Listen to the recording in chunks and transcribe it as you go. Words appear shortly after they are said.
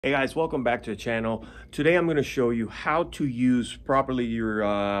Hey guys, welcome back to the channel. Today I'm going to show you how to use properly your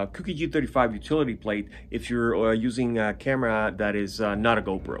Cookie G35 Utility Plate if you're using a camera that is not a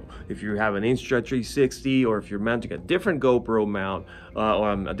GoPro. If you have an Insta360 or if you're mounting a different GoPro mount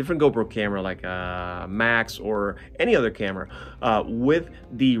or a different GoPro camera like a Max or any other camera with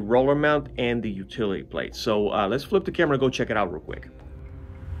the roller mount and the utility plate. So let's flip the camera and go check it out real quick.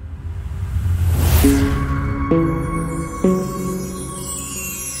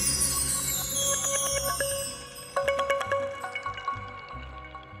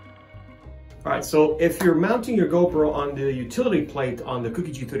 Alright, so if you're mounting your GoPro on the utility plate on the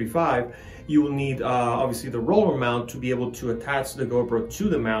Cookie G35, you will need obviously the roller mount to be able to attach the GoPro to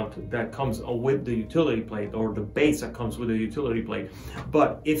the mount that comes with the utility plate, or the base that comes with the utility plate.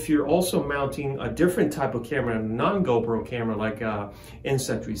 But if you're also mounting a different type of camera, a non-GoPro camera like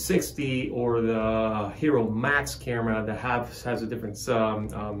Insta360 or the Hero Max camera that has a different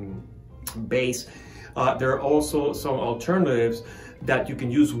base, there are also some alternatives that you can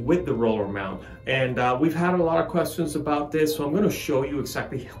use with the roller mount. And we've had a lot of questions about this, so I'm going to show you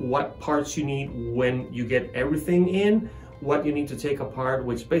exactly what parts you need when you get everything in, what you need to take apart,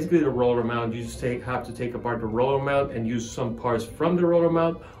 which basically the roller mount, you just have to take apart the roller mount and use some parts from the roller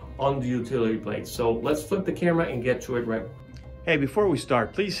mount on the utility plate. So let's flip the camera and get to it right. Hey, before we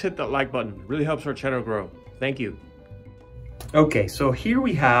start, please hit that like button. It really helps our channel grow. Thank you. Okay, so here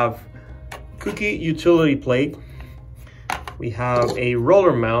we have Cookie Utility Plate. We have a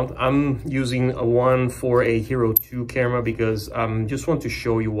roller mount. I'm using one for a Hero 2 camera because I just want to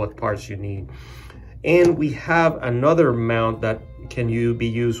show you what parts you need. And we have another mount that can be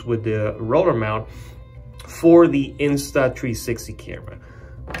used with the roller mount for the Insta360 camera.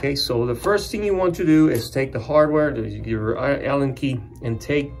 Okay, so the first thing you want to do is take the hardware, your Allen key, and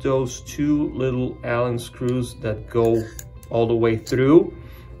take those two little Allen screws that go all the way through.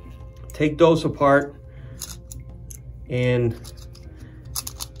 Take those apart and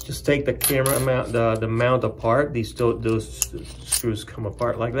just take the camera mount, the mount apart. Those screws come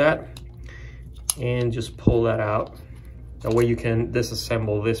apart like that, and just pull that out. That way you can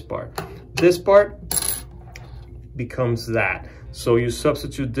disassemble this part. This part becomes that. So you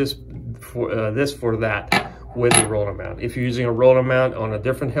substitute this for that with the roller mount. If you're using a roller mount on a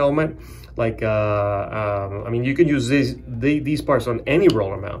different helmet, like I mean, you can use these parts on any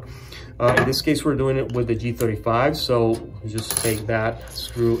roller mount. In this case, we're doing it with the G35, so you just take that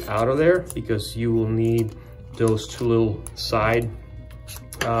screw out of there because you will need those two little side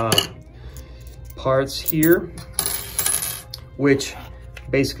parts here, which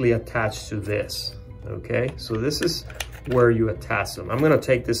basically attach to this. Okay, so this is where you attach them. I'm going to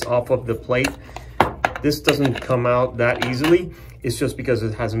take this off of the plate. This doesn't come out that easily. It's just because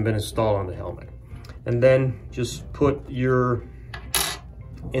it hasn't been installed on the helmet. And then just put your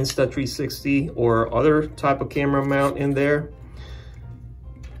Insta360 or other type of camera mount in there.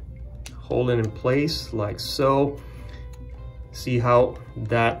 Hold it in place like so. See how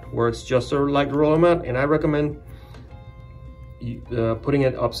that works just like the roller mount. And I recommend putting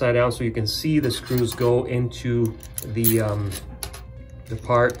it upside down so you can see the screws go into the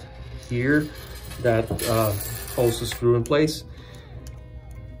part here that holds the screw in place,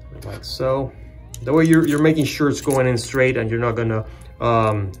 like so. That way you're making sure it's going in straight and you're not gonna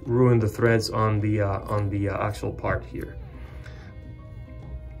ruin the threads on the actual part here.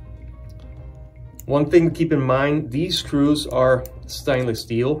 One thing to keep in mind, these screws are stainless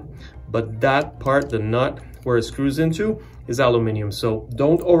steel, but that part, the nut where it screws into, is aluminum. So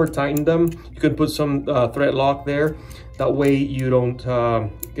don't over tighten them. You can put some thread lock there. That way you don't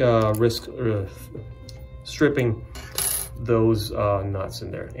risk stripping those nuts in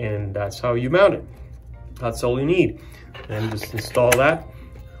there. And that's how you mount it. That's all you need. And just install that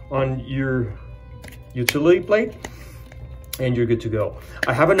on your utility plate and you're good to go.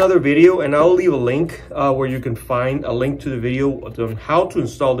 I have another video and I'll leave a link where you can find a link to the video on how to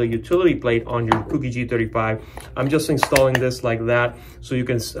install the utility plate on your Cookie G35. I'm just installing this like that so you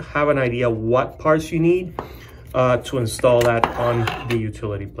can have an idea what parts you need to install that on the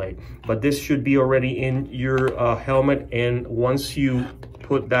utility plate. But this should be already in your helmet, and once you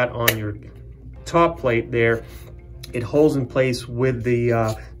put that on your top plate there, it holds in place with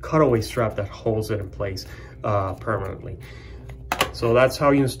the cutaway strap that holds it in place permanently. So that's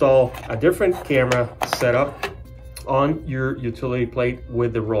how you install a different camera setup on your utility plate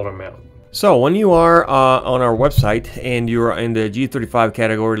with the roller mount. So when you are on our website and you're in the G35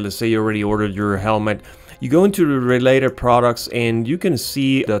 category, let's say you already ordered your helmet, you go into the related products and you can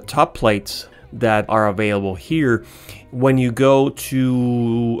see the top plates that are available here. When you go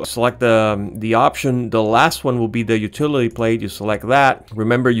to select the option, the last one will be the utility plate. You select that.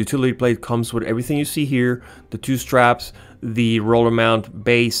 Remember, utility plate comes with everything you see here, the 2 straps, the roller mount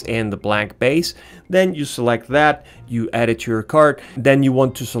base and the blank base. Then you select that, you add it to your cart. Then you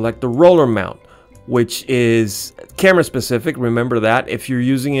want to select the roller mount, which is camera specific. Remember that. If you're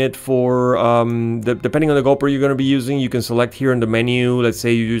using it for depending on the GoPro you're going to be using, you can select here in the menu. Let's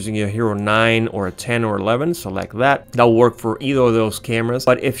say you're using a Hero 9 or a 10 or 11, select that. That'll work for either of those cameras.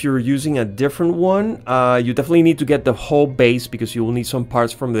 But if you're using a different one, you definitely need to get the whole base, because you will need some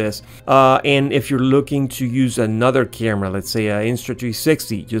parts from this. And if you're looking to use another camera, let's say a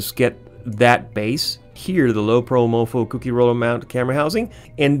Insta360, just get that base. Here, the low pro mofo cookie roller mount camera housing,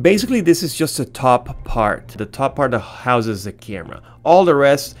 and basically this is just the top part, that houses the camera. All the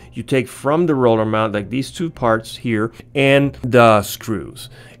rest you take from the roller mount, like these 2 parts here and the screws,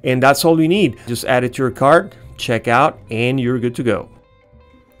 and that's all you need. Just add it to your cart, check out, and you're good to go.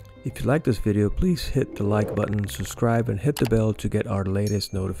 If you like this video, please hit the like button, subscribe, and hit the bell to get our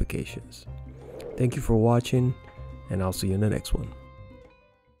latest notifications. Thank you for watching, and I'll see you in the next one.